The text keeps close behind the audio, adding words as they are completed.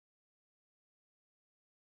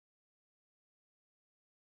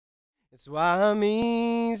It's why I'm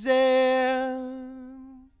easy.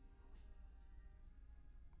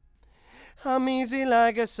 I'm easy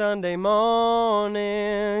like a Sunday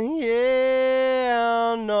morning.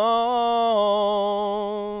 Yeah, I know.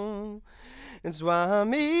 It's why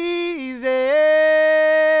I'm easy.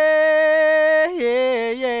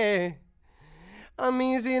 Yeah, yeah. I'm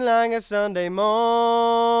easy like a Sunday morning.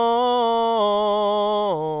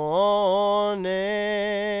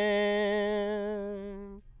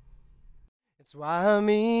 It's why I'm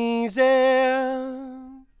easy.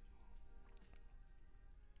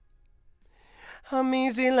 I'm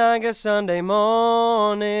easy like a Sunday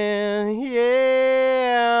morning.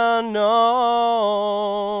 Yeah, I know.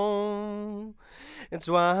 It's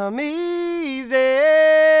why I'm easy.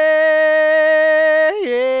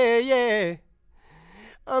 Yeah, yeah.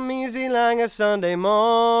 I'm easy like a Sunday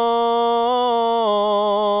morning.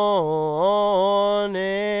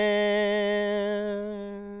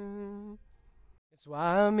 It's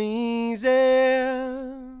why I'm easy.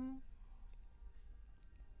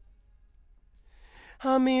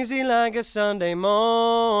 I'm easy like a Sunday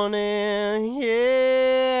morning.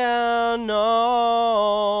 Yeah, I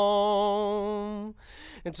know.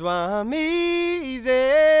 It's why I'm easy.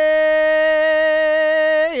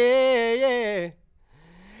 Yeah, yeah.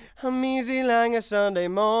 I'm easy like a Sunday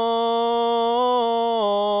morning.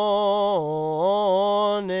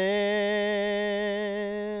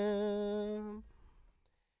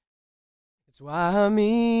 It's why I'm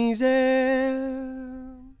easy.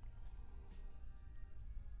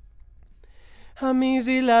 I'm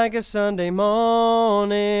easy like a Sunday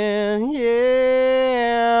morning.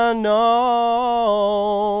 Yeah, I know.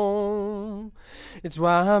 It's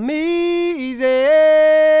why I'm easy.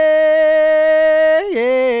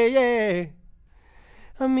 Yeah, yeah.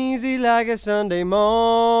 I'm easy like a Sunday morning.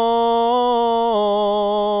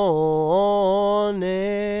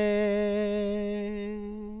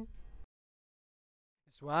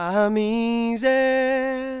 It's why I'm easy.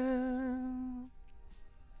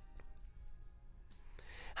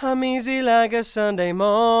 I'm easy like a Sunday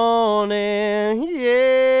morning.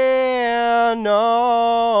 Yeah, I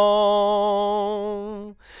know.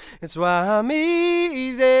 It's why I'm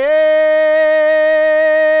easy.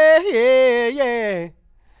 Yeah, yeah.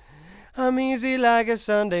 I'm easy like a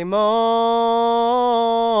Sunday morning.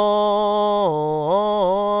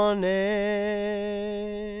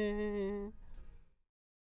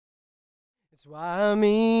 It's why I'm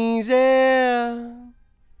easy.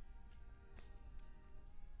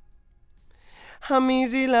 I'm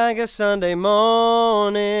easy like a Sunday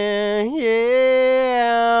morning.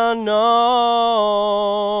 Yeah, I know.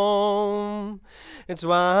 It's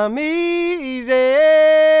why I'm easy.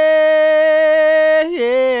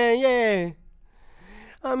 Yeah, yeah.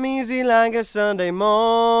 I'm easy like a Sunday morning.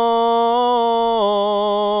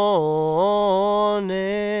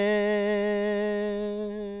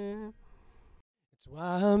 It's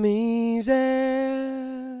why I'm easy.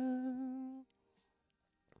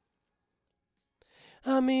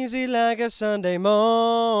 I'm easy like a Sunday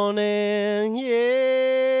morning.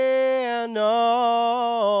 Yeah, I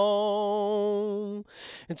know.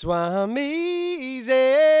 It's why I'm easy.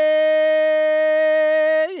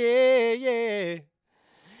 Yeah, yeah.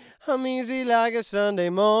 I'm easy like a Sunday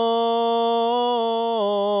morning.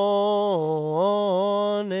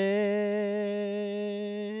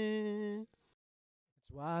 It's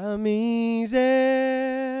why I'm easy.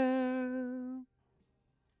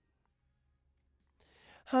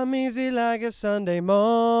 I'm easy like a Sunday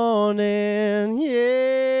morning.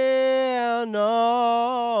 Yeah, I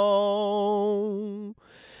know.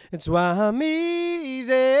 It's why I'm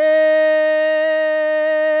easy.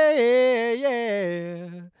 Yeah, yeah.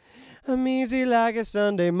 I'm easy like a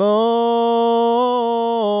Sunday morning.